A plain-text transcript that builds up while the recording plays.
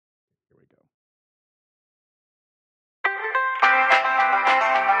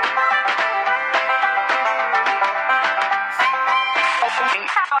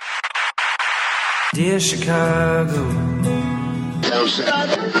Dear Chicago.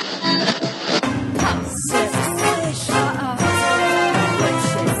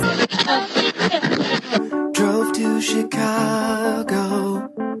 Drove to Chicago.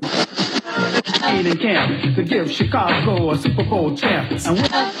 In camp to give Chicago a Super Bowl champ.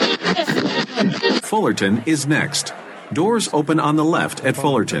 Fullerton is next. Doors open on the left at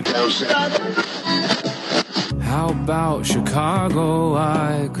Fullerton. How about Chicago?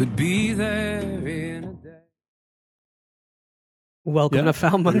 I could be there in a day. Welcome to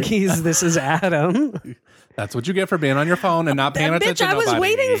Foul Monkeys. This is Adam. That's what you get for being on your phone and not paying attention to Bitch, I was nobody.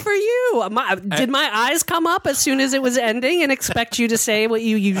 waiting for you. Did my eyes come up as soon as it was ending and expect you to say what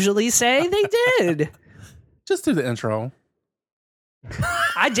you usually say? They did. Just do the intro.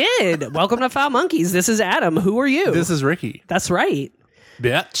 I did. Welcome to Foul Monkeys. This is Adam. Who are you? This is Ricky. That's right.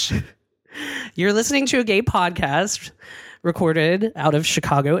 Bitch. You're listening to a gay podcast recorded out of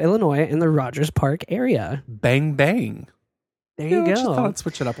Chicago, Illinois, in the Rogers Park area. Bang, bang. There you Just thought go. I'd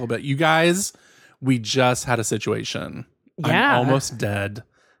switch it up a little bit. You guys, we just had a situation. Yeah. I'm almost dead.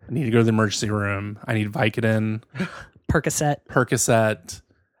 I need to go to the emergency room. I need Vicodin, Percocet.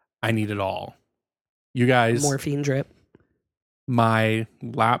 I need it all. You guys, Morphine drip. my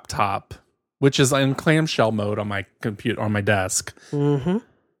laptop, which is in clamshell mode on my computer, on my desk, Mm-hmm.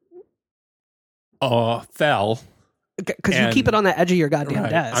 fell. Because you And- keep it on the edge of your goddamn Right.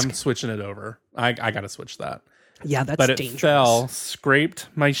 desk. I'm switching it over. I got to switch that. Yeah, that's But it dangerous. fell, scraped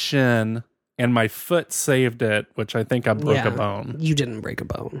my shin, and my foot saved it, which I think I broke a bone. You didn't break a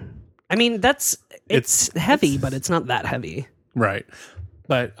bone. I mean, it's heavy, but it's not that heavy. Right.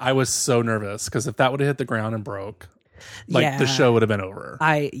 But I was so nervous because if that would have hit the ground and broke, like Yeah. the show would have been over.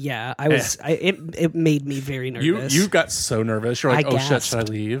 It made me very nervous. You got so nervous. You're like, I oh shit, gasped. should I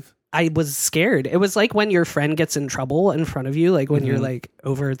leave? I was scared. It was like when your friend gets in trouble in front of you, like when you're Mm-hmm. like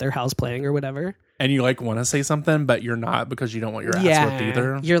over at their house playing or whatever. And you like want to say something, but you're not because you don't want your ass Yeah, whipped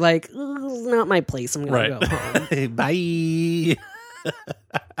either. you're like, it's not my place. I'm gonna go home. Right. Bye.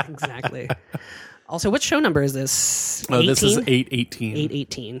 Exactly. Also, what show number is this? Oh, this is 818.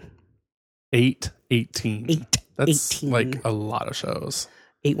 818. 818. 818. That's 818. like a lot of shows.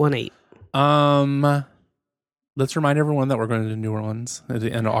 818. Let's remind everyone that we're going to New Orleans at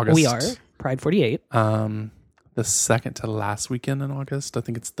the end of August. We are Pride 48. The second to last weekend in August. I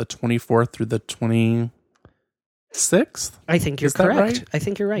think it's the 24th through the 26th. I think you're Is that correct. right? I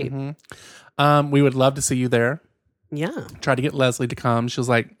think you're right. Mm-hmm. We would love to see you there. Yeah. Tried to get Leslie to come. She was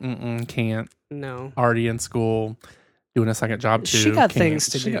like, can't. No. Already in school, doing a second job too. She got Can't. things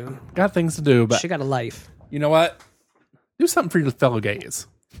to She do. Got things to do, but She got a life. you know what? Do something for your fellow gays.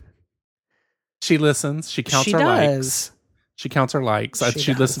 She listens. She counts She her likes. does. She counts her likes. She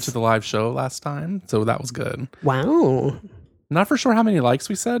She listened does. to the live show last time, so that was good. Wow. Not for sure how many likes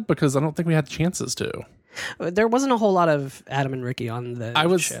we said because I don't think we had chances to. There wasn't a whole lot of Adam and Ricky on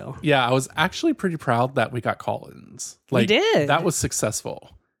the show. Yeah, I was actually pretty proud that we got call-ins. We did. That was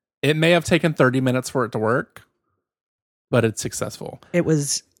successful. It may have taken 30 minutes for it to work, but it's successful. It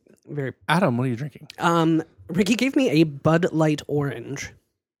was very. Adam, what are you drinking? Ricky gave me a Bud Light Orange.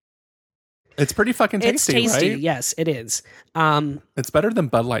 It's pretty fucking tasty, It's tasty. right? Yes, it is. It's better than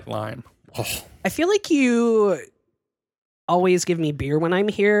Bud Light Lime. Oh, I feel like you always give me beer when I'm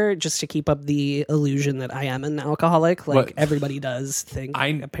here just to keep up the illusion that I am an alcoholic. Like What? everybody does think.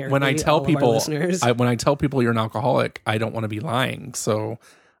 Apparently, when I tell all of our people listeners. when I tell people you're an alcoholic, I don't want to be lying. So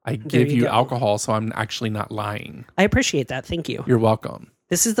I give you you go. alcohol, so I'm actually not lying. I appreciate that. Thank you. You're welcome.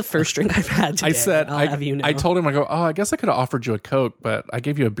 This is the first drink I've had today. I said, I'll have you know. I told him, I go, oh, I guess I could have offered you a Coke, but I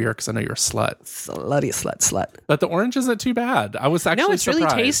gave you a beer because I know you're a slut. Slutty slut. But the orange isn't too bad. I was actually No, it's surprised.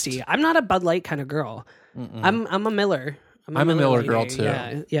 really tasty. I'm not a Bud Light kind of girl. I'm a Miller. I'm a Miller lady. girl,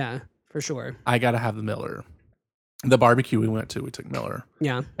 too. Yeah, for sure. I got to have the Miller. The barbecue we went to, we took Miller.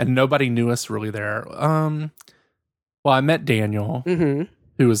 Yeah. And nobody knew us really there. Well, I met Daniel, Mm-hmm.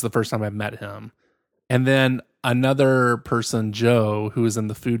 who was the first time I met him. And then another person, Joe, who was in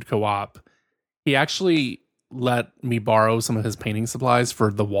the food co-op, he actually let me borrow some of his painting supplies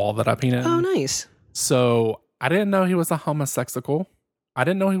for the wall that I painted. Oh, nice. So I didn't know he was a homosexual. I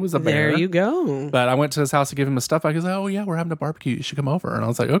didn't know he was a bear. There you go. But I went to his house to give him his stuff. I was like, oh yeah, we're having a barbecue. You should come over. And I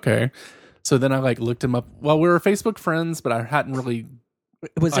was like, okay. So then I like looked him up. Well, we were Facebook friends, but I hadn't really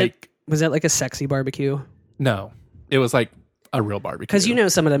Was like, it like a sexy barbecue? no, it was like a real barbecue. Because you know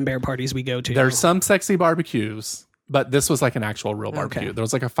some of them bear parties we go to. There's some sexy barbecues, but this was like an actual real barbecue. Okay. There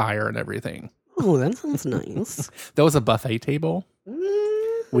was like a fire and everything. Oh, that sounds nice. There was a buffet table.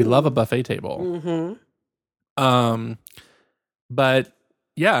 We love a buffet table. Mm-hmm. But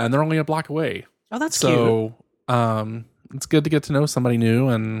yeah, and they're only a block away. Oh, that's cute. So it's good to get to know somebody new.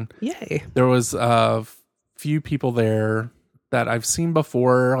 And Yay. there was a few people there that I've seen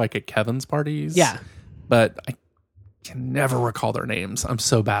before, like at Kevin's parties. Yeah. But I can never recall their names. I'm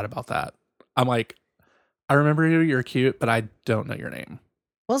so bad about that. I'm like, I remember you, you're cute, but I don't know your name.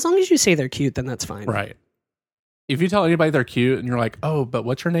 Well, as long as you say they're cute, then that's fine. Right. If you tell anybody they're cute and you're like, oh, but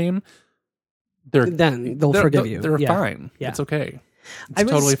what's your name? Then they'll forgive you. They're Yeah. fine. Yeah. It's okay. I It's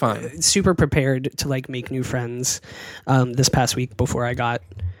was totally fine. super prepared to like make new friends this past week before I got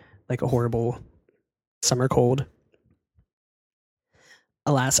like a horrible summer cold.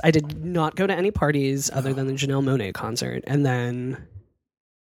 Alas, I did not go to any parties other than the Janelle Monáe concert. And then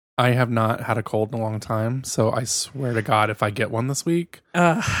I have not had a cold in a long time, so I swear to God, if I get one this week,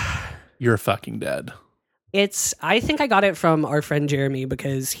 you're fucking dead. I think I got it from our friend Jeremy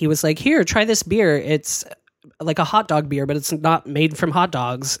because he was like, here, try this beer. It's like a hot dog beer, but it's not made from hot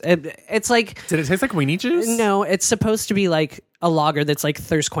dogs. It's like, Did it taste like weenie juice? no, it's supposed to be like a lager that's like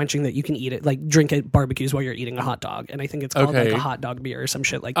thirst quenching that you can eat it, like drink at barbecues while you're eating a hot dog. And I think it's called like Okay. a hot dog beer or some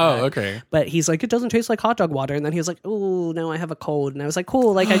shit like that. Oh, okay. But he's like, it doesn't taste like hot dog water. And then he was like, oh, no, I have a cold. And I was like,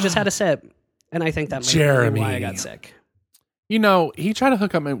 cool. Like I just had a sip. And I think that might be Jeremy. why I got sick. You know, he tried to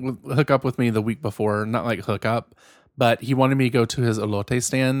hook up with me the week before, not like hook up, but he wanted me to go to his elote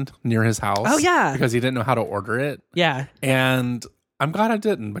stand near his house. Oh, yeah. Because he didn't know how to order it. Yeah. And I'm glad I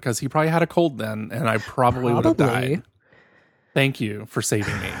didn't, because he probably had a cold then, and I probably would have died. Thank you for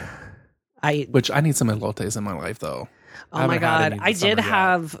saving me. Which I need some elotes in my life, though. Oh my God. I did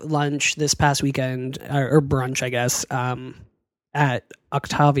have lunch this past weekend, or brunch, I guess, at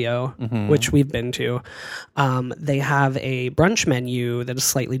Octavio, which we've been to. They have a brunch menu that is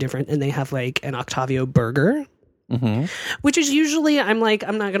slightly different, and they have like an Octavio burger, which is usually, I'm like,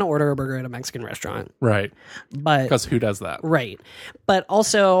 I'm not going to order a burger at a Mexican restaurant. Right. But Because who does that? right. But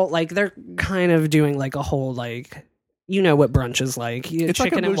also, like, they're kind of doing like a whole, like, you know what brunch is like. It's like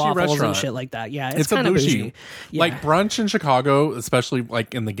chicken a and bougie waffles restaurant. and shit like that. Yeah, It's a kind of bougie. Yeah. Like brunch in Chicago, especially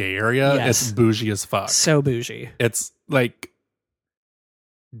like in the gay area, Yes. it's bougie as fuck. So bougie. It's like,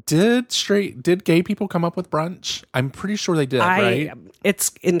 did gay people come up with brunch? I'm pretty sure they did, right?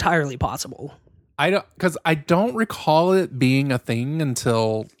 It's entirely possible. Because I don't recall it being a thing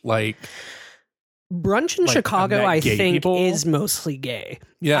until like Brunch in Like, Chicago, met I gay think, people? is mostly gay.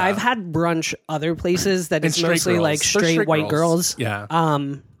 Yeah. I've had brunch other places that And is straight mostly girls. like They're straight white girls. Yeah.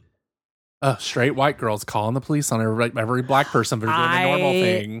 Straight White girls calling the police on every black person for doing the normal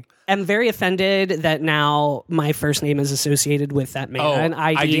thing. I'm very offended that now my first name is associated with that man. Oh,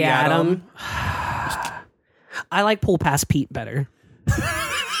 ID ID Adam. I like Pool Pass Pete better.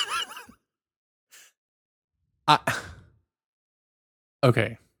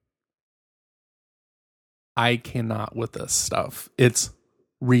 Okay. I cannot with this stuff. It's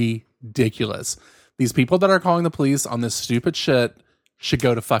ridiculous. These people that are calling the police on this stupid shit should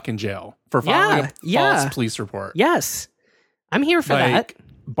go to fucking jail for filing a false police report. Yes. I'm here for that. Like,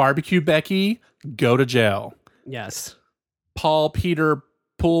 Barbecue Becky, go to jail. Yes. Paul Peter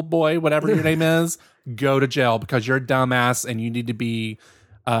Pool Boy, whatever your name is, go to jail because you're a dumbass and you need to be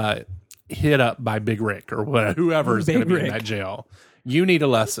hit up by Big Rick or whoever is going to be in that jail. You need a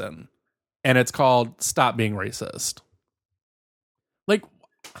lesson. And it's called Stop Being Racist. Like,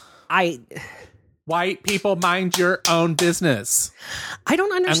 white people, mind your own business. I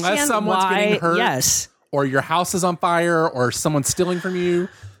don't understand Unless someone's why. getting hurt, Yes. or your house is on fire, or someone's stealing from you,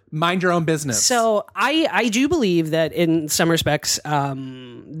 mind your own business. So I do believe that in some respects,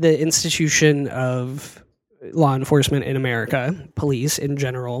 the institution of law enforcement in America, police in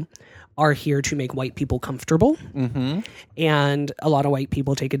general, are here to make white people comfortable. And a lot of white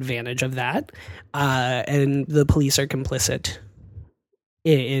people take advantage of that. And the police are complicit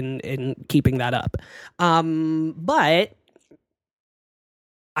in keeping that up. But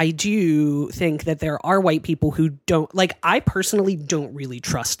I do think that there are white people who don't, like, I personally don't really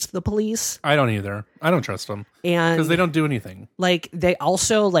trust the police. I don't either. I don't trust them And because they don't do anything. like, they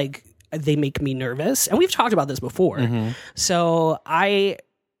also, like, they make me nervous. And we've talked about this before. So I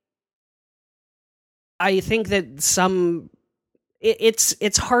think that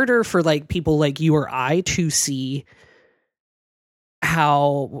it's harder for like people like you or I to see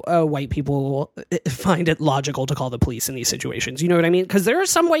how white people find it logical to call the police in these situations. You know what I mean? Because there are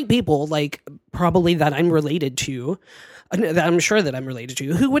some white people, like probably that I'm related to, that I'm sure that I'm related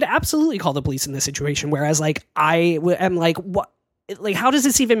to, who would absolutely call the police in this situation. Whereas like I am like, what? Like, how does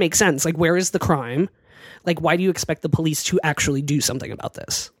this even make sense? Like, where is the crime? Like, why do you expect the police to actually do something about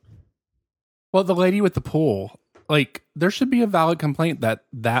this? Well, the lady with the pool, like there should be a valid complaint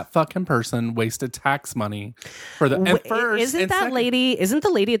that fucking person wasted tax money for the and first. Isn't and that second, lady? Isn't the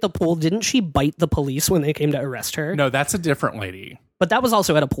lady at the pool? Didn't she bite the police when they came to arrest her? No, that's a different lady. But that was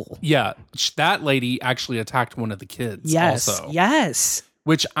also at a pool. Yeah, that lady actually attacked one of the kids. Yes, also. yes.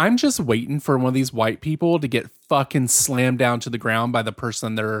 Which I'm just waiting for one of these white people to get fucking slammed down to the ground by the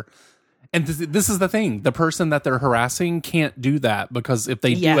person they're. And this is the thing. The person that they're harassing can't do that because if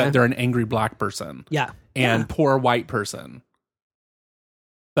they do it, they're an angry black person. Yeah. And poor white person.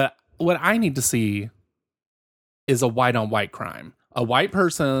 But what I need to see is a white on white crime. A white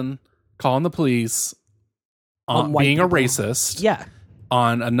person calling the police on being a racist. Yeah.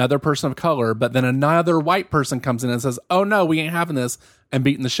 On another person of color, but then another white person comes in and says, "Oh no, we ain't having this," and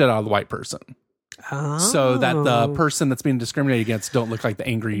beating the shit out of the white person. Oh. So that the person that's being discriminated against don't look like the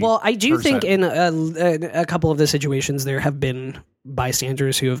angry. Well, I do person. think in a couple of the situations there have been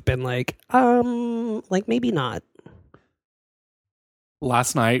bystanders who have been like maybe not.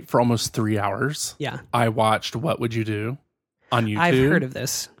 Last night for almost 3 hours, I watched What Would You Do on YouTube. I've heard of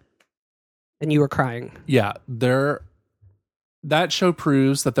this, and you were crying. Yeah, that show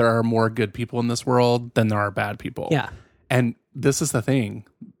proves that there are more good people in this world than there are bad people. Yeah. And this is the thing.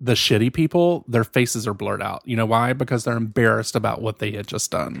 The shitty people, their faces are blurred out. You know why? Because they're embarrassed about what they had just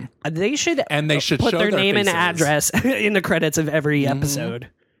done. They should show put their name faces. and address in the credits of every episode.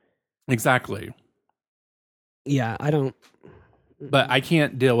 Exactly. Yeah, I don't. But I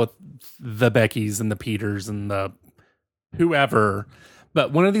can't deal with the Beckys and the Peters and the whoever.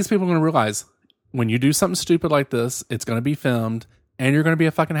 But one of these people are going to realize when you do something stupid like this, it's going to be filmed and you're going to be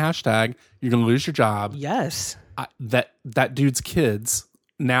a fucking hashtag. You're going to lose your job. Yes. That dude's kids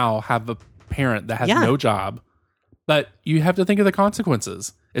now have a parent that has no job. But you have to think of the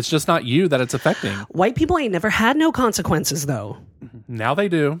consequences. It's just not you that it's affecting. White people ain't never had no consequences, though. Now they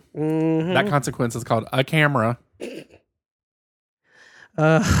do. Mm-hmm. That consequence is called a camera.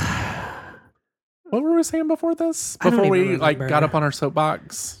 What were we saying before this? Before we got up on our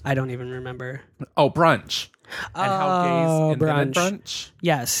soapbox? I don't even remember. Oh, brunch. And how gays invented brunch.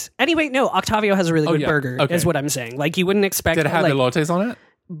 Yes. Anyway, no, Octavio has a really good burger, is what I'm saying. Like, you wouldn't expect... Did it have elotes on it?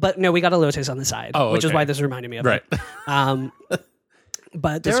 But no, we got elotes on the side, which is why this reminded me of it.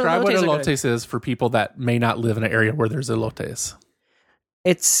 But describe what elotes is for people that may not live in an area where there's elotes.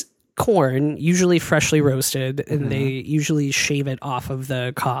 It's corn, usually freshly roasted, and they usually shave it off of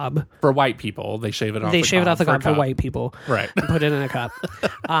the cob. For white people, they shave it off. They shave it off the cob for white people, right? And put it in a cup.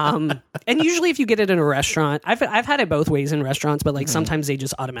 And usually, if you get it in a restaurant, I've had it both ways in restaurants, but like sometimes they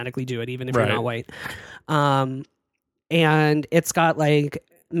just automatically do it, even if you're not white. And it's got like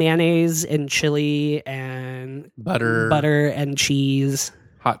mayonnaise and chili and butter and cheese,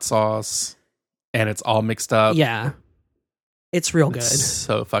 hot sauce, and it's all mixed up. Yeah. It's real good.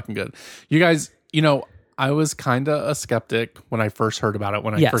 So fucking good. You guys, I was kind of a skeptic when I first heard about it.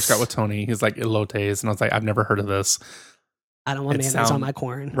 When I first got with Tony, he's like, elotes. And I was like, I've never heard of this. I don't want mayonnaise on my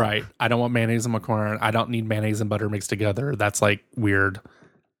corn. Right. I don't want mayonnaise on my corn. I don't need mayonnaise and butter mixed together. That's like weird.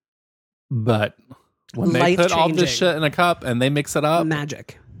 But when they put all this shit in a cup and they mix it up.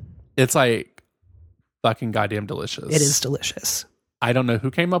 Magic. It's like fucking goddamn delicious. It is delicious. I don't know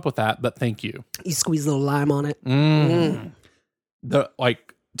who came up with that, but thank you. You squeeze a little lime on it.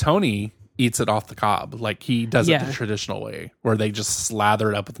 Tony eats it off the cob. Like he does it the traditional way where they just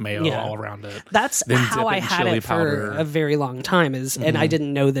slather it up with mayo all around it. That's how I had it for a very long time and I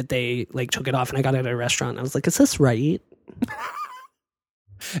didn't know that they like took it off, and I got it at a restaurant. I was like, is this right?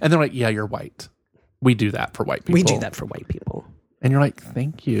 And they're like, yeah, you're white. We do that for white people. We do that for white people. And you're like,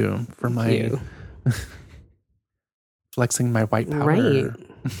 thank you for flexing my white power. Right.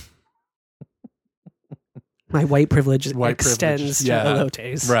 My white privilege extends to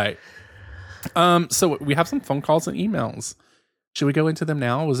elotes. Right. So we have some phone calls and emails. Should we go into them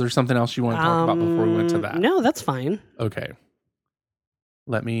now? Was there something else you want to talk about before we went to that? No, that's fine. Okay.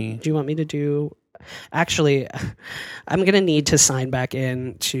 Do you want me to do... Actually, I'm going to need to sign back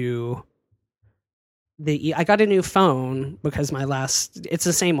in to I got a new phone because it's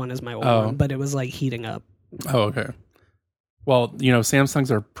the same one as my old one, but it was like heating up. Oh, okay. Well,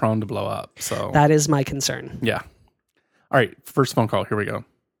 Samsungs are prone to blow up, so... That is my concern. Yeah. All right, first phone call. Here we go.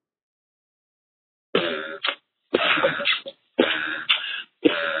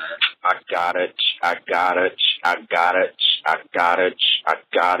 I got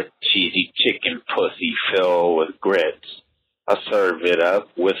it, cheesy chicken pussy filled with grits. I serve it up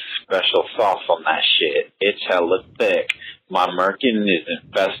with special sauce on that shit. It's hella thick. My merkin is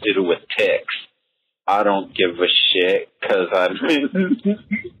infested with ticks. I don't give a shit because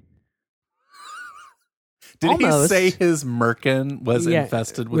Did he say his merkin was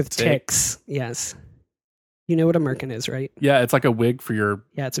infested with ticks? Yes. You know what a merkin is, right? Yeah, it's like a wig for your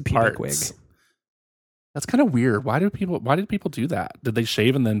Yeah, it's a pubic wig. parts. That's kind of weird. Why did people do that? Did they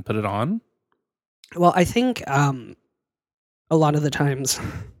shave and then put it on? Well, I think a lot of the times,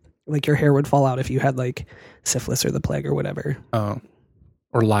 like your hair would fall out if you had like syphilis or the plague or whatever. Oh,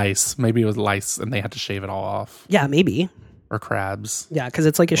 or lice. Maybe it was lice and they had to shave it all off. Yeah, maybe. Or crabs. Yeah, because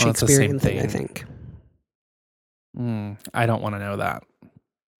it's like a Well, it's the same Shakespearean thing, I thing. think. I don't want to know that.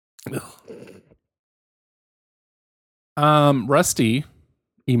 Rusty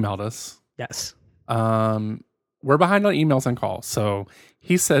emailed us. Yes. We're behind on emails and calls. So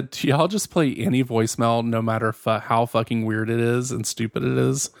he said, do y'all just play any voicemail no matter how fucking weird it is and stupid it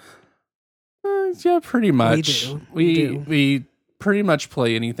is? Yeah, pretty much. We do. We pretty much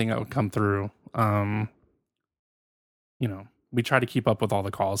play anything that would come through. We try to keep up with all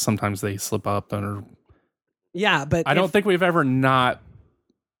the calls. Sometimes they slip up Yeah, but I don't think we've ever not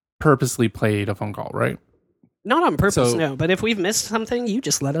purposely played a phone call, right? Not on purpose, So- no. But if we've missed something, you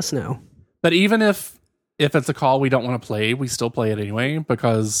just let us know. But even if it's a call we don't want to play, we still play it anyway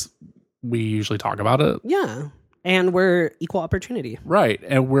because we usually talk about it. Yeah. And we're equal opportunity. Right.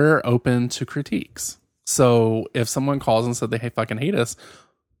 And we're open to critiques. So if someone calls and said they fucking hate us,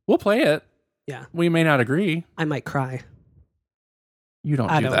 we'll play it. Yeah. We may not agree. I might cry. You don't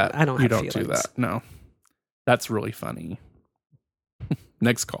I do don't- that. I don't You have don't do feelings. that. No. That's really funny.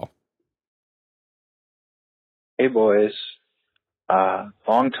 Next call. Hey, boys.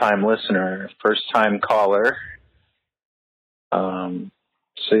 Long-time listener, first-time caller.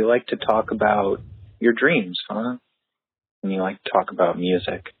 So you like to talk about your dreams, huh? And you like to talk about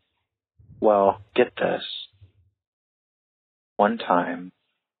music. Well, get this. One time,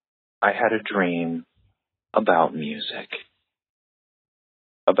 I had a dream about music.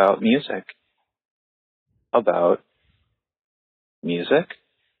 About music. About music.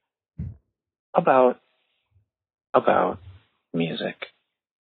 About music.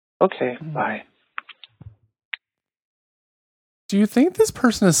 Okay, bye. Do you think this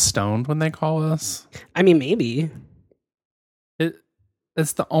person is stoned when they call us? I mean, maybe.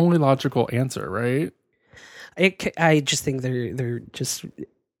 It's the only logical answer, right? I just think they're just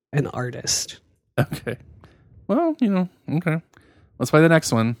an artist. Okay. Well, okay. Let's play the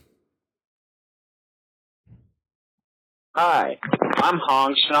next one. Hi, I'm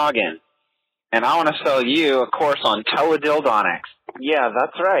Hong Schnoggin, and I want to sell you a course on teledildonics. Yeah,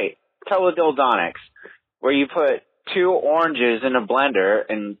 that's right, teledildonics, where you put 2 oranges in a blender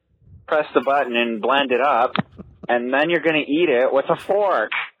and press the button and blend it up, and then you're going to eat it with a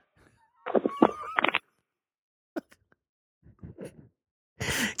fork.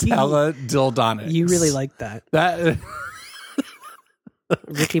 Teledildonics. You really like that. That.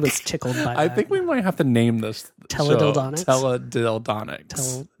 Ricky was tickled by that. I think we might have to name this Teledildonics? show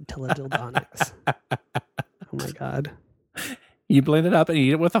Teledildonics. Teledildonics. Oh my god. You blend it up and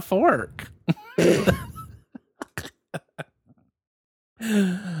eat it with a fork.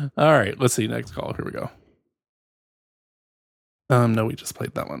 All right, let's see. Next call. Here we go. No, we just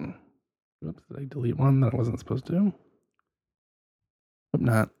played that one. Oops, did I delete one that I wasn't supposed to? Hope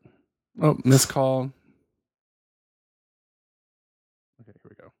not. Oh, missed call. Okay, here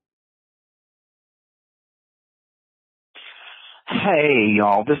we go. Hey,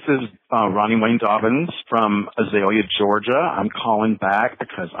 y'all. This is Ronnie Wayne Dobbins from Azalea, Georgia. I'm calling back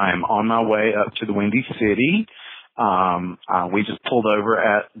because I'm on my way up to the Windy City. We just pulled over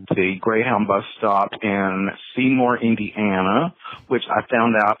at the Greyhound bus stop in Seymour, Indiana, which I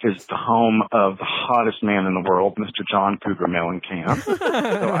found out is the home of the hottest man in the world, Mr. John Cougar Mellencamp.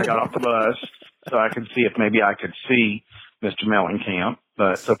 So I got off the bus so I could see if maybe I could see Mr. Mellencamp.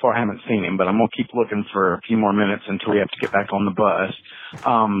 But so far I haven't seen him, but I'm going to keep looking for a few more minutes until we have to get back on the bus.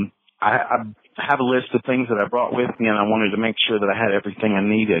 I have a list of things that I brought with me, and I wanted to make sure that I had everything I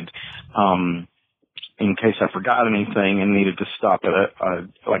needed. In case I forgot anything and needed to stop at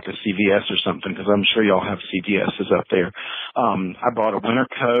like a CVS or something, because I'm sure y'all have CVS's up there. I bought a winter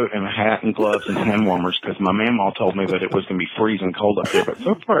coat and a hat and gloves and hand warmers because my mamaw told me that it was going to be freezing cold up there, but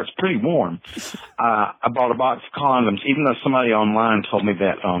so far it's pretty warm. I bought a box of condoms, even though somebody online told me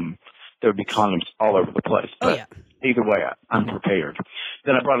that there would be condoms all over the place. But yeah. Either way, I'm prepared.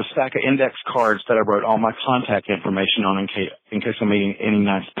 Then I brought a stack of index cards that I wrote all my contact information on in case I'm meeting any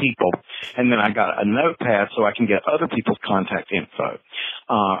nice people. And then I got a notepad so I can get other people's contact info.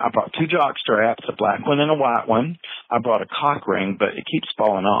 I brought 2 jock straps, a black one and a white one. I brought a cock ring, but it keeps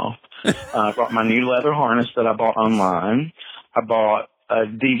falling off. I brought my new leather harness that I bought online. I bought a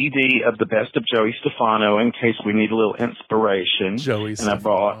DVD of the best of Joey Stefano in case we need a little inspiration. I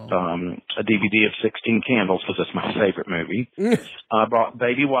brought a DVD of 16 Candles because that's my favorite movie. I brought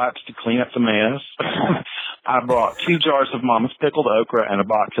baby wipes to clean up the mess. I brought 2 jars of Mama's pickled okra and a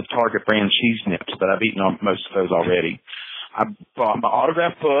box of Target brand cheese nips, but I've eaten most of those already. I brought my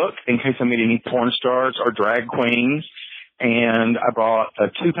autograph book in case I meet any porn stars or drag queens. And I brought a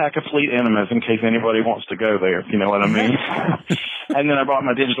 2-pack of Fleet Enemas in case anybody wants to go there, if you know what I mean. And then I brought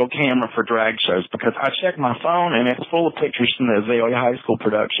my digital camera for drag shows because I checked my phone and it's full of pictures from the Azalea High School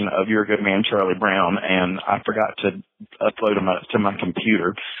production of You're a Good Man, Charlie Brown, and I forgot to upload them to my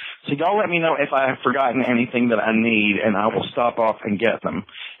computer. So y'all let me know if I have forgotten anything that I need, and I will stop off and get them.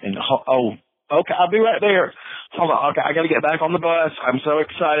 And okay, I'll be right there. Hold on, okay, I got to get back on the bus. I'm so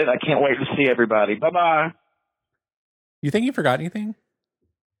excited. I can't wait to see everybody. Bye-bye. You think he forgot anything?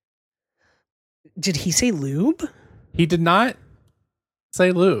 Did he say lube? He did not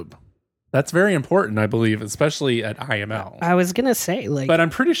say lube. That's very important, I believe, especially at IML. I was gonna say, like, but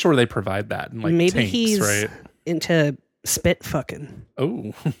I'm pretty sure they provide that in like maybe tanks, he's right? into spit fucking.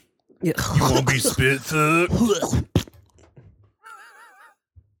 Oh, Yeah. you won't be spit fucked.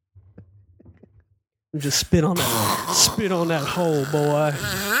 Just spit on that hole, boy.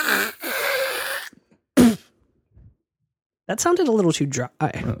 That sounded a little too dry.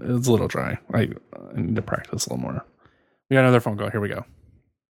 It's a little dry. I need to practice a little more. We got another phone call. Here we go.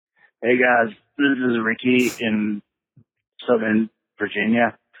 Hey guys, this is Ricky in Southern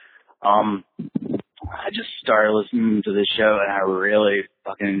Virginia. I just started listening to this show and I really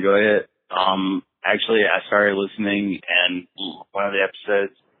fucking enjoyed it. Actually, I started listening and one of the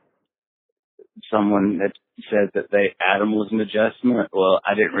episodes, someone had said that Adam was an adjustment. Well,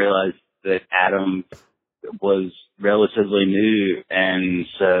 I didn't realize that Adam was relatively new, and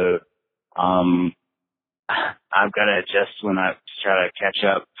so I've got to adjust when I try to catch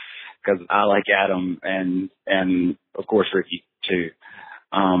up because I like Adam and of course Ricky too,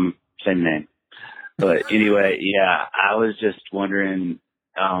 same name. But anyway, yeah, I was just wondering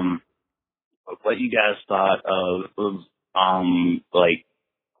what you guys thought of like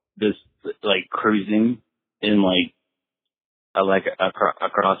this, like cruising in like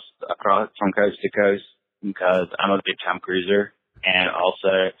across from coast to coast, because I'm a big time cruiser, and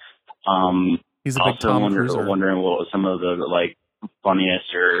also he's a big Tom Cruiser. Wondering what was some of the like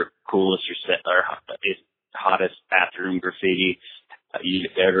funniest or coolest or hottest bathroom graffiti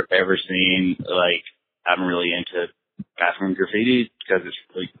you've ever seen. Like, I'm really into bathroom graffiti because it's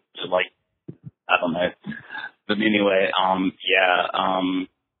really like, I don't know. But anyway,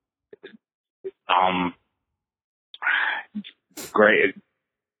 great,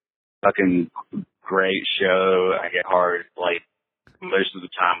 fucking great show. I get hard like most of the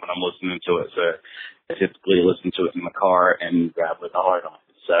time when I'm listening to it, so I typically listen to it in the car and grab with the hard on.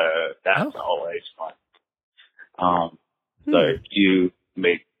 So that's always fun. So you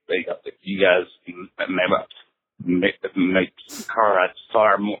guys make car rides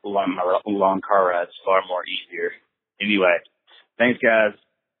far more, long car rides far more easier. Anyway, thanks guys.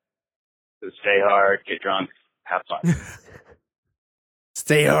 Stay hard, get drunk, have fun.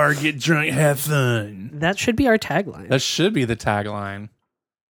 Stay hard, get drunk, have fun. That should be our tagline. That should be the tagline.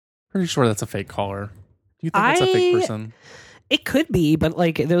 Pretty sure that's a fake caller. Do you think that's a fake person? It could be, but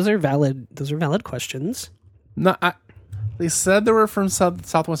like those are valid questions. No, they said they were from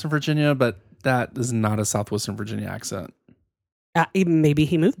Southwestern Virginia, but that is not a Southwestern Virginia accent. Maybe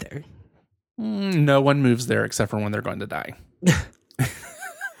he moved there. No one moves there except for when they're going to die.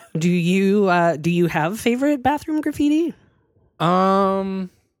 Do you have favorite bathroom graffiti? I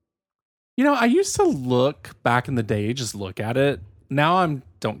used to look back in the day, just look at it. Now I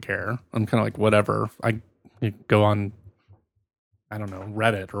don't care. I'm kind of like, whatever. I go on, I don't know,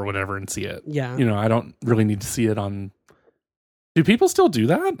 Reddit or whatever and see it. Yeah. I don't really need to see it on. Do people still do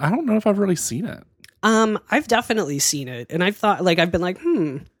that? I don't know if I've really seen it. I've definitely seen it, and I've thought, like, I've been like,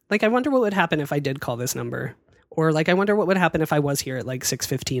 like, I wonder what would happen if I did call this number, or like, I wonder what would happen if I was here at like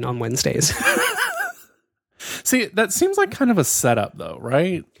 6:15 on Wednesdays. See, that seems like kind of a setup, though,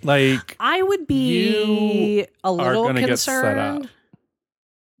 right? Like, I would be a little concerned. Get set up.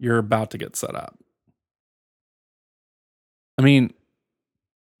 You're about to get set up. I mean,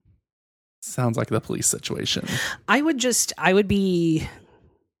 sounds like the police situation. I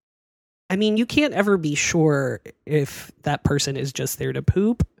mean, you can't ever be sure if that person is just there to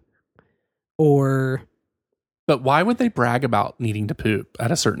poop or. But why would they brag about needing to poop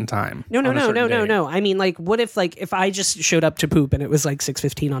at a certain time? No. I mean, like, what if I just showed up to poop and it was like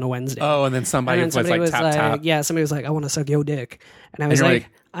 6:15 on a Wednesday? Oh, and then somebody was like, tap. Yeah, somebody was like, I want to suck your dick. And I was like,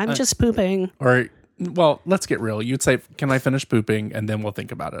 I'm just pooping. Or, well, let's get real. You'd say, can I finish pooping? And then we'll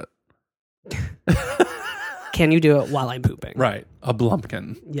think about it. Can you do it while I'm pooping? Right. A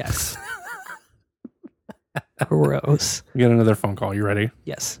blumpkin. Yes. Gross. We got another phone call. You ready?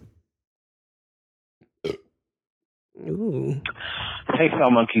 Yes. Ooh. Hey,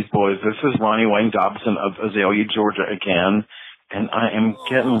 Fell Monkeys boys, this is Ronnie Wayne Dobson of Azalea, Georgia again, and I am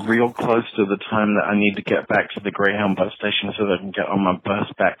getting real close to the time that I need to get back to the Greyhound bus station so that I can get on my bus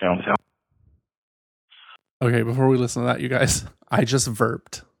back downtown. Okay, before we listen to that, you guys, I just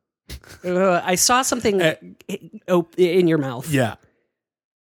burped. I saw something in your mouth. Yeah.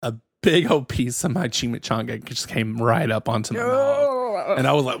 A big old piece of my chimichanga just came right up onto my mouth. And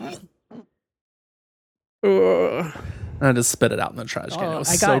I was like... I just spit it out in the trash can. It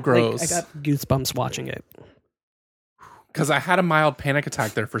was so gross. I got goosebumps watching it. Because I had a mild panic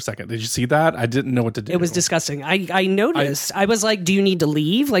attack there for a second. Did you see that? I didn't know what to do. It was disgusting. I noticed. I was like, do you need to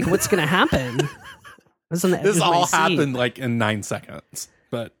leave? Like, what's going to happen? This all happened like in 9 seconds.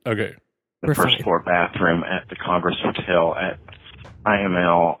 But, okay. The first floor bathroom at the Congress Hotel at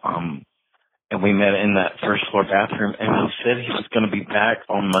IML. And we met in that first floor bathroom. And he said he was going to be back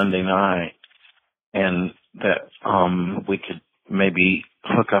on Monday night. And that we could maybe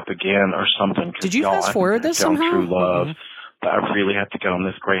hook up again or something. Did you fast forward this somehow? True love, but I really have to go on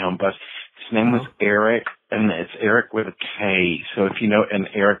this Greyhound bus. His name was Eric, and it's Eric with a K. So if you know an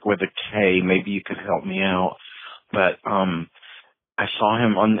Eric with a K, maybe you could help me out. But I saw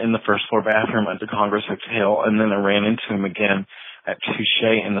him in the first floor bathroom at the Congress Hotel, and then I ran into him again at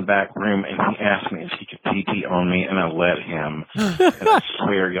Touche in the back room, and he asked me if he could pee on me, and I let him. And I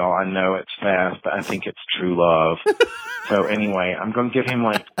swear, y'all, I know it's fast, but I think it's true love. So anyway, I'm going to give him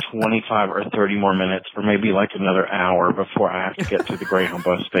like 25 or 30 more minutes, or maybe like another hour before I have to get to the Greyhound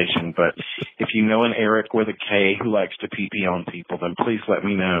bus station. But if you know an Eric with a K who likes to pee on people, then please let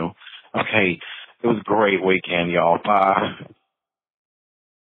me know. Okay, it was a great weekend, y'all. Bye.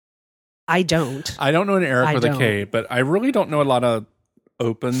 I don't know an Eric with a K, but I really don't know a lot of I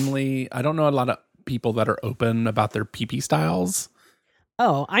don't know a lot of people that are open about their pee styles.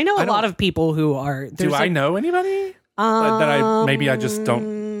 Oh, I know a lot of people who are. Do I know anybody that I just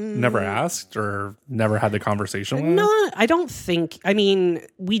never asked or never had the conversation with? No, I don't think. I mean,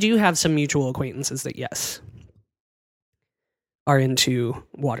 we do have some mutual acquaintances that, yes, are into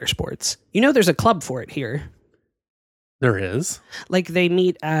water sports. You know, there's a club for it here. There is. Like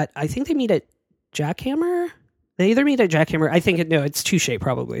I think they meet at Jackhammer. They either meet at Jackhammer. It's Touche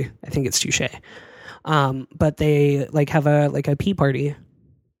probably. I think it's Touche. But they like have a pee party.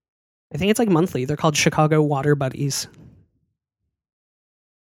 I think it's like monthly. They're called Chicago Water Buddies.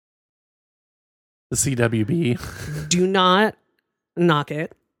 The CWB. Do not knock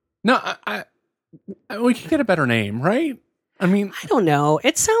it. No, I we could get a better name, right? I mean, I don't know.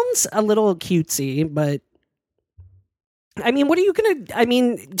 It sounds a little cutesy, but I mean, what are you going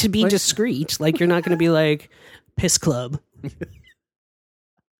to, to be discreet, like you're not going to be like Piss Club.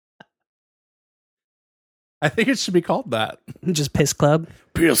 I think it should be called that. Just Piss Club?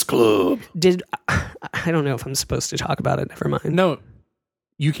 Piss Club. I don't know if I'm supposed to talk about it. Never mind. No,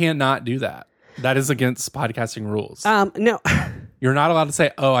 you can't not do that. That is against podcasting rules. No. You're not allowed to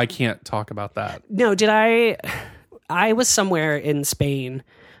say, oh, I can't talk about that. No, I was somewhere in Spain,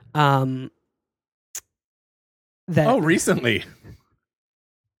 recently.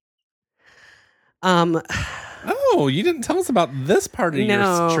 You didn't tell us about this part of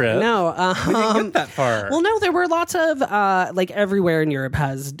your trip. No, we didn't get that far. Well, no, there were lots of everywhere in Europe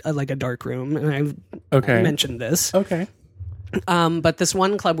has a dark room, and I've mentioned this. Okay, but this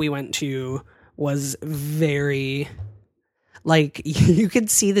one club we went to was very you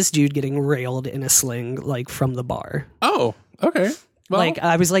could see this dude getting railed in a sling from the bar. Oh, okay. Well,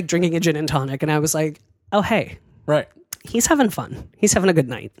 I was drinking a gin and tonic, and I was like, oh hey. Right. He's having fun. He's having a good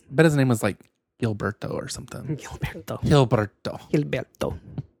night. But his name was Gilberto or something. Gilberto.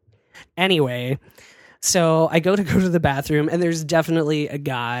 Anyway, so I go to the bathroom, and there's definitely a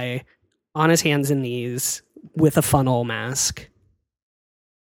guy on his hands and knees with a funnel mask.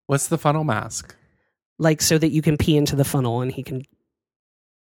 What's the funnel mask? So that you can pee into the funnel and he can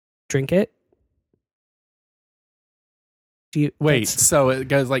drink it. Wait, so it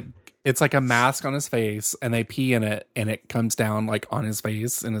goes it's like a mask on his face, and they pee in it, and it comes down on his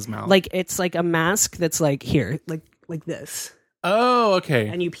face and his mouth. It's like a mask that's here, like this. Oh, okay.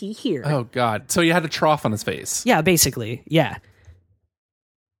 And you pee here. Oh God! So you had a trough on his face. Yeah, basically, yeah.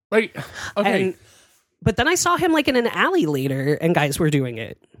 Right. Okay. But then I saw him in an alley later, and guys were doing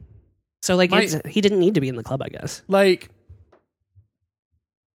it. So he didn't need to be in the club, I guess.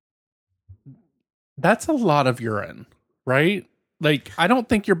 That's a lot of urine, right? I don't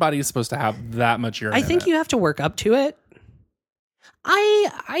think your body is supposed to have that much urine. I think you have to work up to it.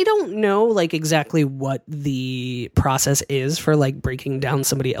 I don't know exactly what the process is for breaking down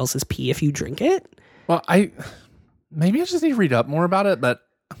somebody else's pee if you drink it. Well, maybe I just need to read up more about it, but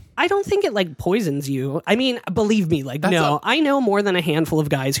I don't think it like poisons you. I mean, believe me, like That's I know more than a handful of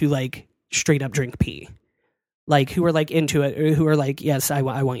guys who like straight up drink pee, like who are like into it, or who are like, yes, I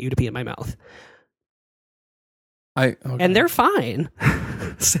want you to pee in my mouth, and they're fine.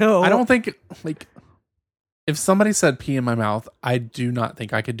 So I don't think like if somebody said pee in my mouth, I do not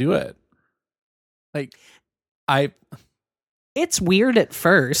think I could do it. Like it's weird at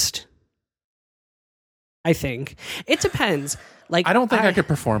first. I think it depends. Like I don't think I could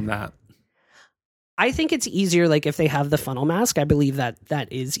perform that. I think it's easier, like, if they have the funnel mask. I believe that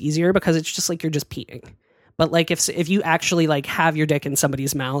is easier because it's just like you're just peeing. But like if you actually like have your dick in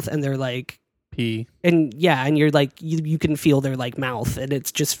somebody's mouth and they're like pee, and you're like you can feel their like mouth, and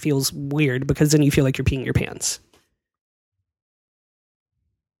it just feels weird because then you feel like you're peeing your pants.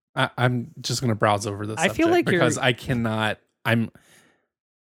 I'm just gonna browse over this. I feel like because I cannot.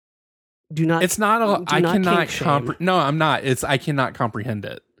 Do not. It's not a. I not cannot. No, I'm not. I cannot comprehend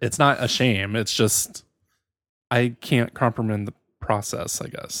it. It's not a shame. It's just I can't comprehend the process, I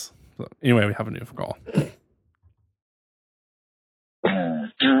guess. So anyway, we have a new call.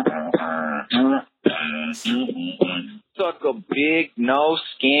 Suck a big no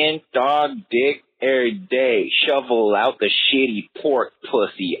skin dog dick every day. Shovel out the shitty pork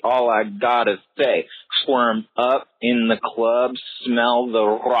pussy. All I gotta say, squirm up in the club, smell the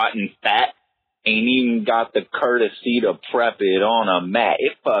rotten fat. Ain't even got the courtesy to prep it on a mat.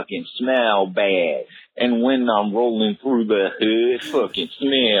 It fucking smell bad. And when I'm rolling through the hood, it fucking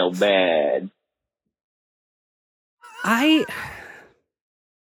smell bad.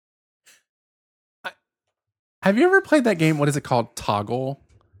 Have you ever played that game? What is it called? Toggle?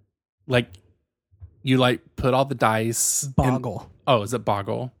 Like, you like put all the dice. Boggle. Is it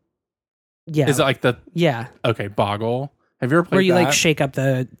Boggle? Yeah. Is it like the? Yeah. Okay, Boggle. Have you ever played where you that? like shake up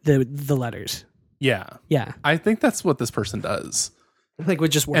the letters? Yeah. Yeah. I think that's what this person does. Like with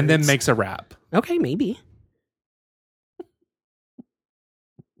just words. And then makes a rap. Okay, maybe.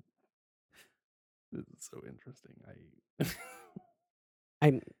 This is so interesting.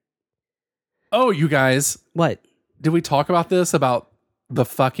 I'm. You guys. What? Did we talk about this? About the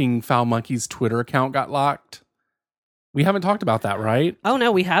fucking Foul Monkeys Twitter account got locked? We haven't talked about that, right? Oh,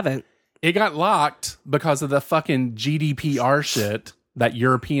 no, we haven't. It got locked because of the fucking GDPR shit, that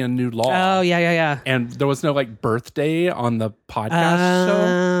European new law. Oh, yeah. And there was no like birthday on the podcast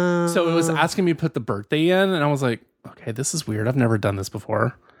show. So it was asking me to put the birthday in. And I was like, okay, this is weird. I've never done this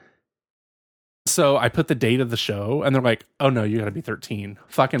before. So I put the date of the show and they're like, oh no, you gotta be 13.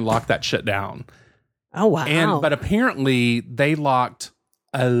 Fucking lock that shit down. Oh, wow. But apparently they locked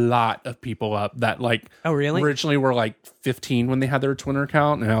a lot of people up that like originally were like 15 when they had their Twitter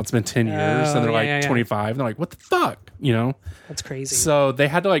account, and now it's been 10 years and they're like 25. And they're like, what the fuck? You know? That's crazy. So they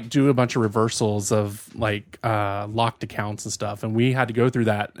had to like do a bunch of reversals of like locked accounts and stuff, and we had to go through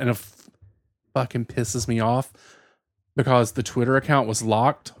that, and it fucking pisses me off because the Twitter account was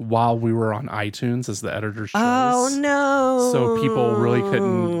locked while we were on iTunes as the editor's choice. Oh no. So people really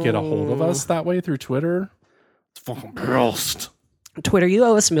couldn't get a hold of us that way through Twitter. It's fucking pissed. Twitter, you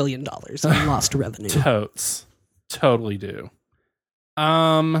owe us $1 million in lost revenue. Totes. Totally do.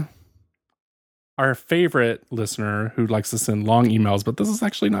 Our favorite listener who likes to send long emails, but this is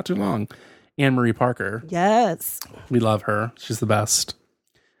actually not too long, Anne-Marie Parker. Yes. We love her. She's the best.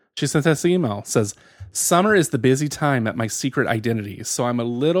 She sent us an email. Says, summer is the busy time at my secret identity, so I'm a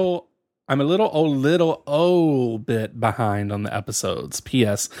little bit behind on the episodes.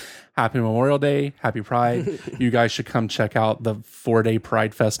 P.S. Happy Memorial Day. Happy Pride. You guys should come check out the 4-day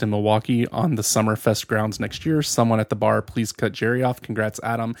Pride Fest in Milwaukee on the Summerfest grounds next year. Someone at the bar, please cut Jerry off. Congrats,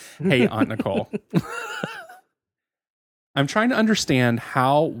 Adam. Hey, Aunt Nicole. I'm trying to understand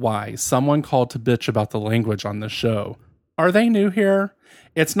why someone called to bitch about the language on this show. Are they new here?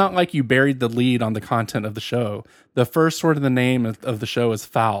 It's not like you buried the lead on the content of the show. The first word of the name of the show is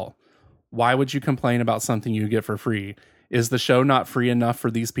foul. Why would you complain about something you get for free? Is the show not free enough for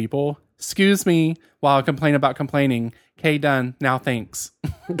these people? Excuse me while I complain about complaining. Okay, done. Now thanks.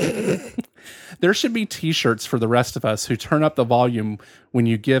 There should be t-shirts for the rest of us who turn up the volume when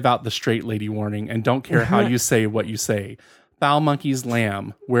you give out the straight lady warning and don't care how you say what you say. Foul Monkeys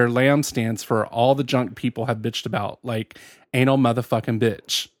Lamb, where lamb stands for all the junk people have bitched about, like anal motherfucking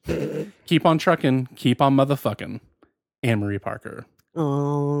bitch. Keep on trucking, keep on motherfucking. Anne-Marie Parker.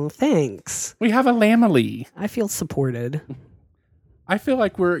 Oh, thanks. We have a Lamely. I feel supported. I feel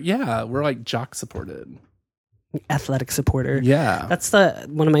like we're like jock supported. Athletic supporter. Yeah. That's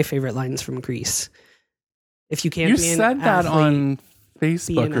one of my favorite lines from Grease. If you can't you be an said that athlete, on be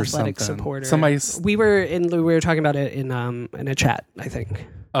Facebook an or athletic something. supporter. We were talking about it in a chat, I think.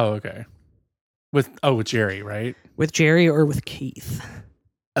 Oh, okay. With Jerry, right? With Jerry or with Keith.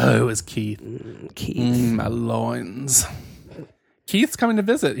 Oh, it was Keith. Keith. My loins. Keith's coming to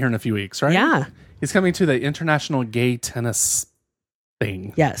visit here in a few weeks, right? Yeah. He's coming to the International Gay Tennis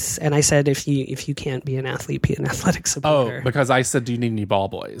thing. Yes, and I said if you can't be an athlete, be an athletic supporter. Oh, because I said, do you need any ball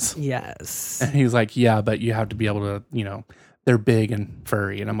boys? Yes. And he's like, yeah, but you have to be able to, they're big and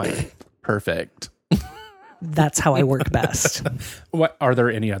furry. And I'm like, perfect. That's how I work best. What are there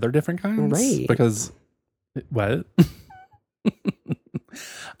any other different kinds? Right. Because what?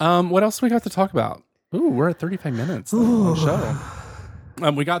 What else we got to talk about? Ooh, we're at 35 minutes on the show.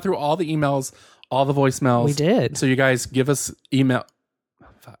 We got through all the emails, all the voicemails. We did. So you guys give us email.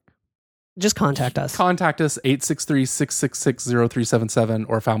 Just contact us. Contact us 863-666-0377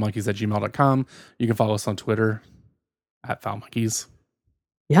 or foulmonkeys@gmail.com. You can follow us on Twitter at foulmonkeys.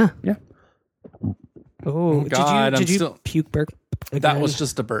 Yeah. Yeah. Oh, God, did you puke burp again? That was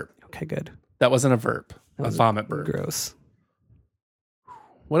just a burp. Okay, good. That wasn't a burp. That A was vomit burp. Gross.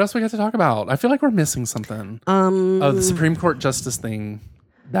 What else we got to talk about? I feel like we're missing something. The Supreme Court justice thing.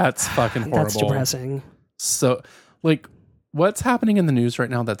 That's fucking horrible. That's depressing. So, what's happening in the news right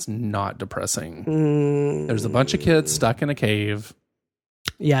now that's not depressing? There's a bunch of kids stuck in a cave.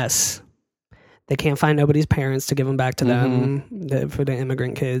 Yes. They can't find nobody's parents to give them back to them for the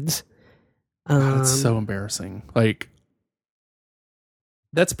immigrant kids. That's so embarrassing.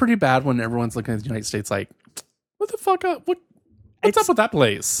 That's pretty bad when everyone's looking at the United States like, what the fuck up? What's up with that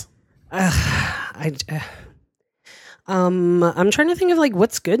place? I'm trying to think of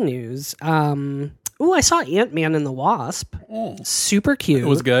what's good news. I saw Ant-Man and the Wasp. Super cute. It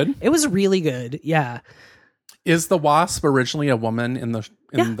was good? It was really good. Yeah. Is the Wasp originally a woman in the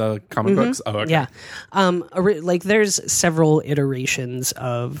comic books? Oh, okay. Yeah. There's several iterations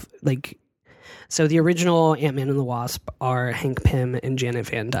of so the original Ant-Man and the Wasp are Hank Pym and Janet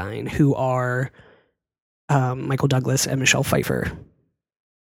Van Dyne, who are Michael Douglas and Michelle Pfeiffer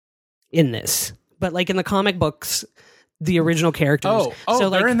in this. But in the comic books, the original characters. So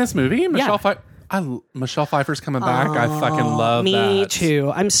they're in this movie? Michelle Pfeiffer's coming back. I fucking love that. Me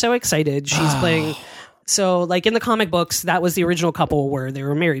too. I'm so excited. She's playing. So in the comic books, that was the original couple where they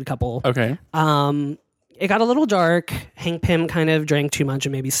were a married couple. Okay. It got a little dark. Hank Pym kind of drank too much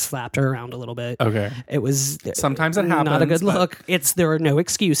and maybe slapped her around a little bit. Okay. It was sometimes it happens. Not a good look. There are no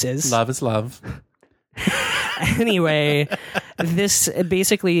excuses. Love is love. Anyway, this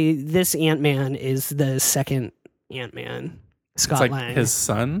Ant-Man is the second Ant-Man. Scott Lang. His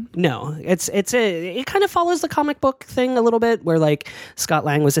son? No, it kind of follows the comic book thing a little bit, where Scott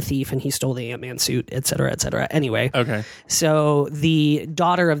Lang was a thief and he stole the Ant-Man suit, et cetera, et cetera. Anyway, okay. So the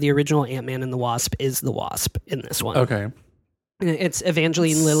daughter of the original Ant-Man and the Wasp is the Wasp in this one. Okay. It's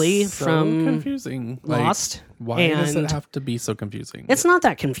Evangeline Lilly from confusing. Lost. Why does it have to be so confusing? It's not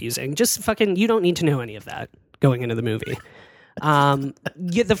that confusing. Just you don't need to know any of that going into the movie.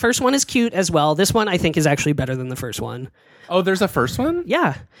 The first one is cute as well. This one I think is actually better than the first one. Oh, there's a first one?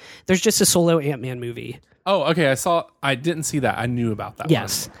 Yeah. There's just a solo Ant-Man movie. Oh, okay. I didn't see that. I knew about that.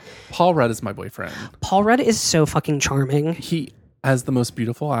 Yes. One. Paul Rudd is my boyfriend. Paul Rudd is so fucking charming. He has the most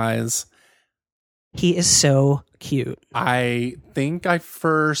beautiful eyes. He is so cute. I think I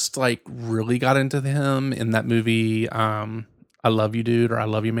first really got into him in that movie, I Love You Dude, or I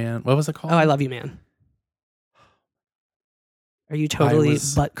Love You Man. What was it called? Oh, I Love You Man. Are you totally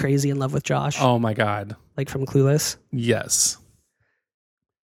butt crazy in love with Josh? Oh my God. From Clueless? Yes.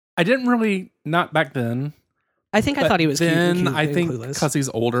 I didn't really, not back then. I think I thought he was cute. I think because he's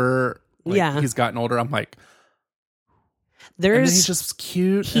older, he's gotten older, I'm like, and he's just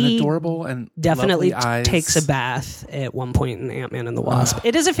cute and adorable and definitely eyes. Takes a bath at one point in Ant-Man and the Wasp.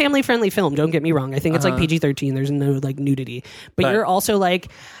 It is a family-friendly film, don't get me wrong. I think it's PG-13. There's no nudity. But you're also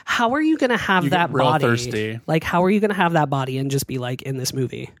how are you going to have that real body? Thirsty. How are you going to have that body and just be in this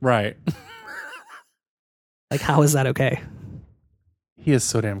movie? Right. How is that okay? He is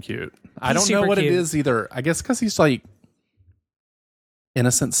so damn cute. I don't know what it is either. I guess because he's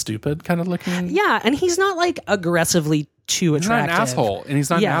innocent, stupid kind of looking. Yeah, and he's not aggressively too attractive. He's not an asshole, and he's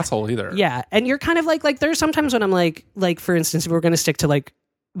not an asshole either. Yeah, and you're kind of there's sometimes when I'm like for instance, if we're going to stick to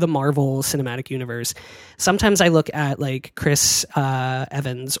the Marvel Cinematic Universe, sometimes I look at Chris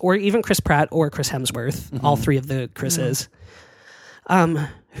Evans or even Chris Pratt or Chris Hemsworth, all three of the Chris's.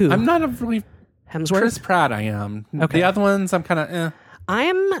 Who? I'm not a really Hemsworth. Chris Pratt, I am. Okay. The other ones, I'm kind of.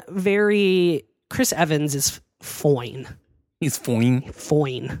 I'm very. Chris Evans is fine. He's fine.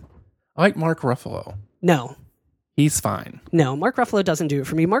 Fine. I like Mark Ruffalo. No. He's fine. No, Mark Ruffalo doesn't do it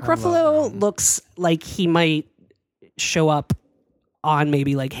for me. Mark Ruffalo looks like he might show up on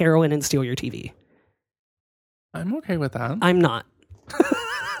maybe heroin and steal your TV. I'm okay with that. I'm not.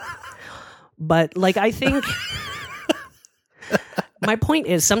 But I think My point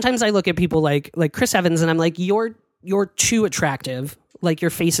is, sometimes I look at people like Chris Evans, and I'm like, you're too attractive. Like,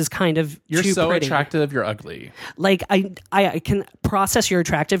 your face is kind of You're too so pretty. attractive, you're ugly. Like, I can process your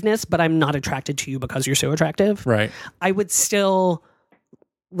attractiveness, but I'm not attracted to you because you're so attractive. Right. I would still,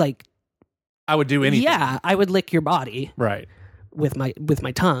 like, I would do anything. yeah, I would lick your body Right. with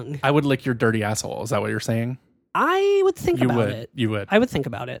my tongue. I would lick your dirty asshole. Is that what you're saying? I would think You about would. it. You would. I would think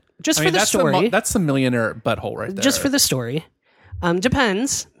about it. Just I mean, for the that's story. that's the millionaire butthole right there. Just for the story.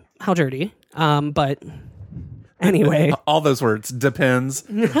 Depends how dirty. But anyway. All those words. Depends.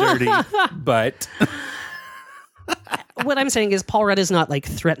 Dirty. But. What I'm saying is Paul Rudd is not like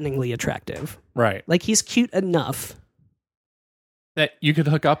threateningly attractive. Right. Like, he's cute enough. That you could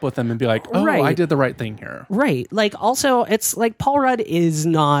hook up with them and be like, oh, Right. I did the right thing here. Right. Like, also, it's like Paul Rudd is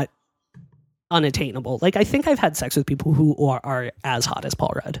not unattainable. Like, I think I've had sex with people who are as hot as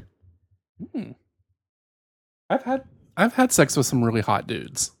Paul Rudd. I've had sex with some really hot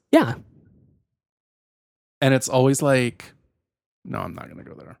dudes. Yeah. And it's always like, no, I'm not going to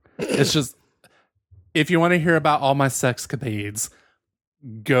go there. It's just, if you want to hear about all my sexcapades,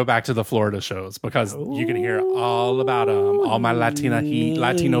 go back to the Florida shows because you can hear all about them. All my Latino heat.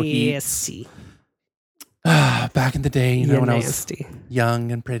 Nasty. Back in the day, you know, when nasty. I was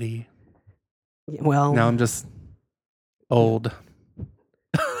young and pretty. Well, Now I'm just old.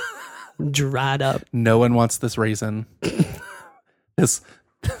 dried up. No one wants this raisin.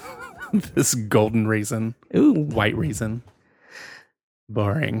 this golden raisin. Ooh, White raisin.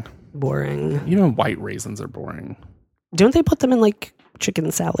 Boring. boring. You know, white raisins are boring. Don't they put them in like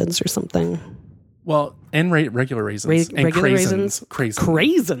chicken salads or something? Well, and regular raisins. And regular craisins. raisins?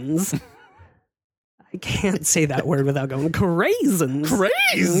 Craisins? I can't say that word without going craisins.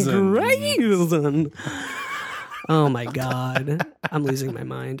 Craisins. Craisin. Oh my God. I'm losing my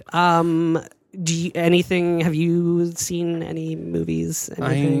mind. Have you seen any movies?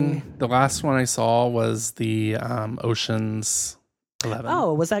 Anything? The last one I saw was the Ocean's 11.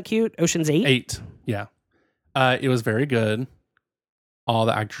 Oh, was that cute? Ocean's 8? 8. Yeah. It was very good. All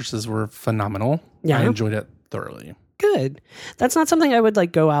the actresses were phenomenal. Yeah. I enjoyed it thoroughly. Good. That's not something I would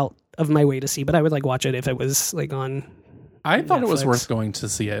like go out of my way to see, but I would like watch it if it was like on. I thought it was Netflix. worth going to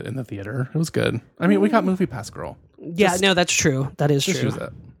see it in the theater. It was good. I mean, we got Movie Pass, girl. Yeah, no, that's true. That is Just true. use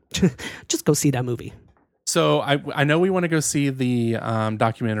it. Just go see that movie. So I know we want to go see the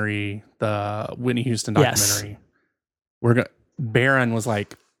documentary, the Whitney Houston documentary. Yes. Baron was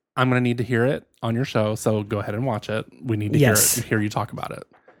like, I'm going to need to hear it on your show, so go ahead and watch it. We need to hear you talk about it.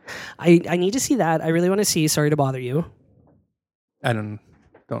 I need to see that. I really want to see Sorry to Bother You. I don't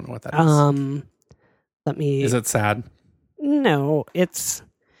know what that is. Let me. Is it sad? No, it's.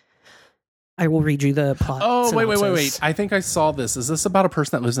 I will read you the plot. Oh, wait. synopsis. I think I saw this. Is this about a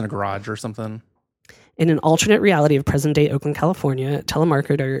person that lives in a garage or something? In an alternate reality of present-day Oakland, California,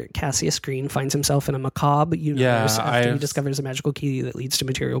 telemarketer Cassius Green finds himself in a macabre universe after he discovers a magical key that leads to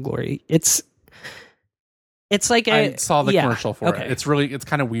material glory. It's like I saw the commercial for okay. it. It's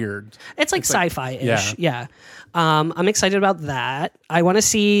kind of weird. It's like sci-fi-ish. Yeah. I'm excited about that. I want to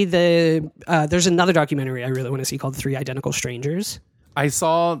see there's another documentary I really want to see called 3 Identical Strangers. I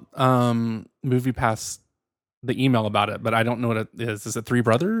saw Movie Pass, the email about it, but I don't know what it is. Is it 3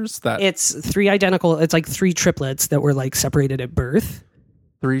 brothers? It's 3 identical. It's like 3 triplets that were like separated at birth.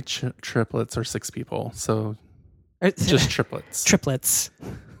 3 triplets or 6 people. So just triplets. Triplets.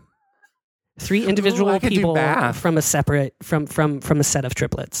 3 individual people from a separate from a set of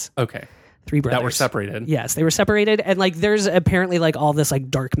triplets. Okay. 3 brothers that were separated. Yes, they were separated, and like there's apparently like all this like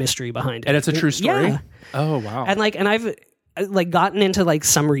dark mystery behind it. And it's a true story. Yeah. Oh wow. And I've like gotten into like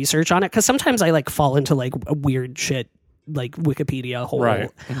some research on it because sometimes I like fall into like a weird shit like Wikipedia hole. Right.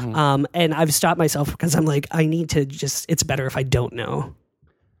 Mm-hmm. And I've stopped myself because I'm like, I need to it's better if I don't know.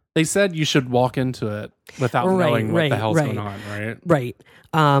 They said you should walk into it without knowing what the hell's going on, right? Right.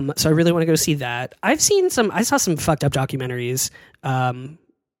 So I really want to go see that. I saw some fucked up documentaries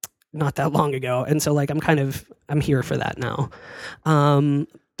not that long ago. And so like I'm here for that now.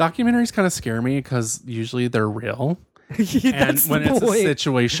 Documentaries kind of scare me because usually they're real. And when it's a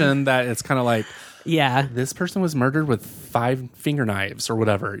situation that it's kind of like, yeah, this person was murdered with 5 finger knives or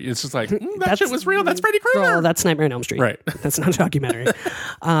whatever. It's just like, that shit was real. That's Freddy Krueger. Well, that's Nightmare on Elm Street. Right. That's not a documentary.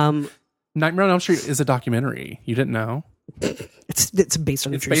 Nightmare on Elm Street is a documentary. You didn't know? It's based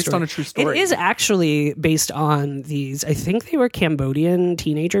on a true story. It's based on a true story. It is actually based on these, I think they were Cambodian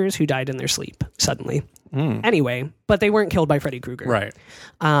teenagers who died in their sleep suddenly. Anyway, but they weren't killed by Freddy Krueger. Right.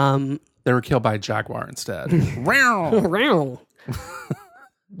 They were killed by a jaguar instead.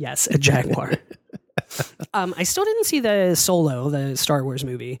 Yes, a jaguar. I still didn't see the Solo, the Star Wars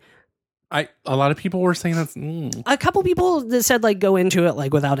movie. A lot of people were saying that's a couple people that said like go into it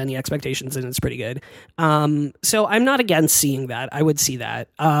like without any expectations and it's pretty good. So I'm not against seeing that. I would see that.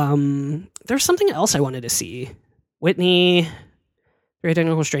 There's something else I wanted to see. Whitney, Three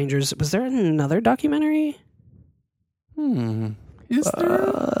Identical Strangers. Was there another documentary? Is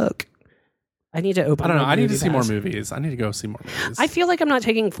there? I need to open. I don't know. I need to see more Pass. movies. I need to go see more movies. I feel like I'm not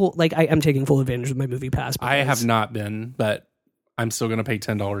taking full. Like I am taking full advantage of my movie pass. I have because- not been, but I'm still going to pay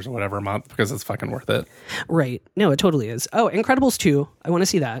 $10 or whatever a month because it's fucking worth it. Right. No, it totally is. Oh, Incredibles 2. I want to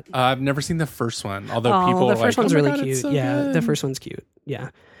see that. I've never seen the first one, although people the are first like, one's oh my really God, cute. it's so Yeah, good. the first one's cute. Yeah.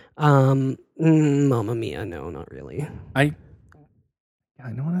 Mamma Mia. No, not really. I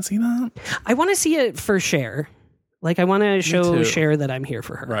don't want to see that. I want to see it for Cher. Like I want to show too. Cher that I'm here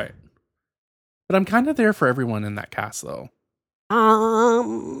for her. Right. But I'm kind of there for everyone in that cast, though. All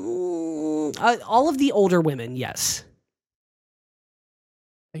of the older women, yes.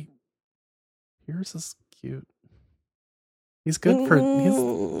 Pierce is cute. He's good for.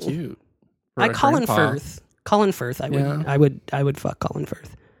 He's cute. For a Colin grandpa. Firth. Colin Firth. Yeah. I would fuck Colin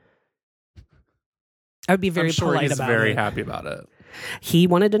Firth. I would be very I'm sure polite he's about very it. happy about it. He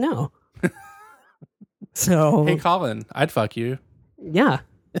wanted to know. So Hey, Colin, I'd fuck you. yeah.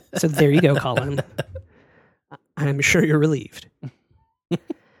 So there you go, Colin. I'm sure you're relieved.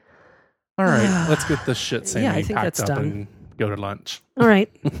 All right, let's get this shit Sammy Yeah, I think packed that's up done. and go to lunch. All right.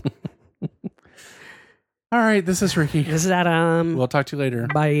 All right, this is Ricky. This is Adam. We'll talk to you later.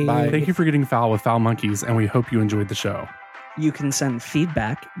 Bye. Thank you for getting foul with Foul Monkeys, and we hope you enjoyed the show. You can send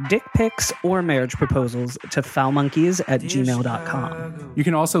feedback, dick pics, or marriage proposals to foulmonkeys@gmail.com. You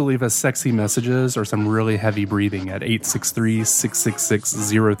can also leave us sexy messages or some really heavy breathing at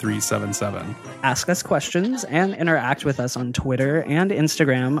 863-666-0377. Ask us questions and interact with us on Twitter and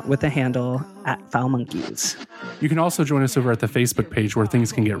Instagram with the handle @foulmonkeys. You can also join us over at the Facebook page where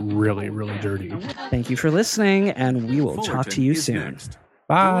things can get really, really dirty. Thank you for listening, and we will talk Fullerton to you is soon. next.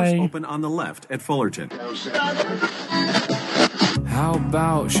 Bye. Doors open on the left at Fullerton. How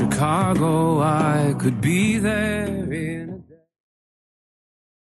about Chicago? I could be there in a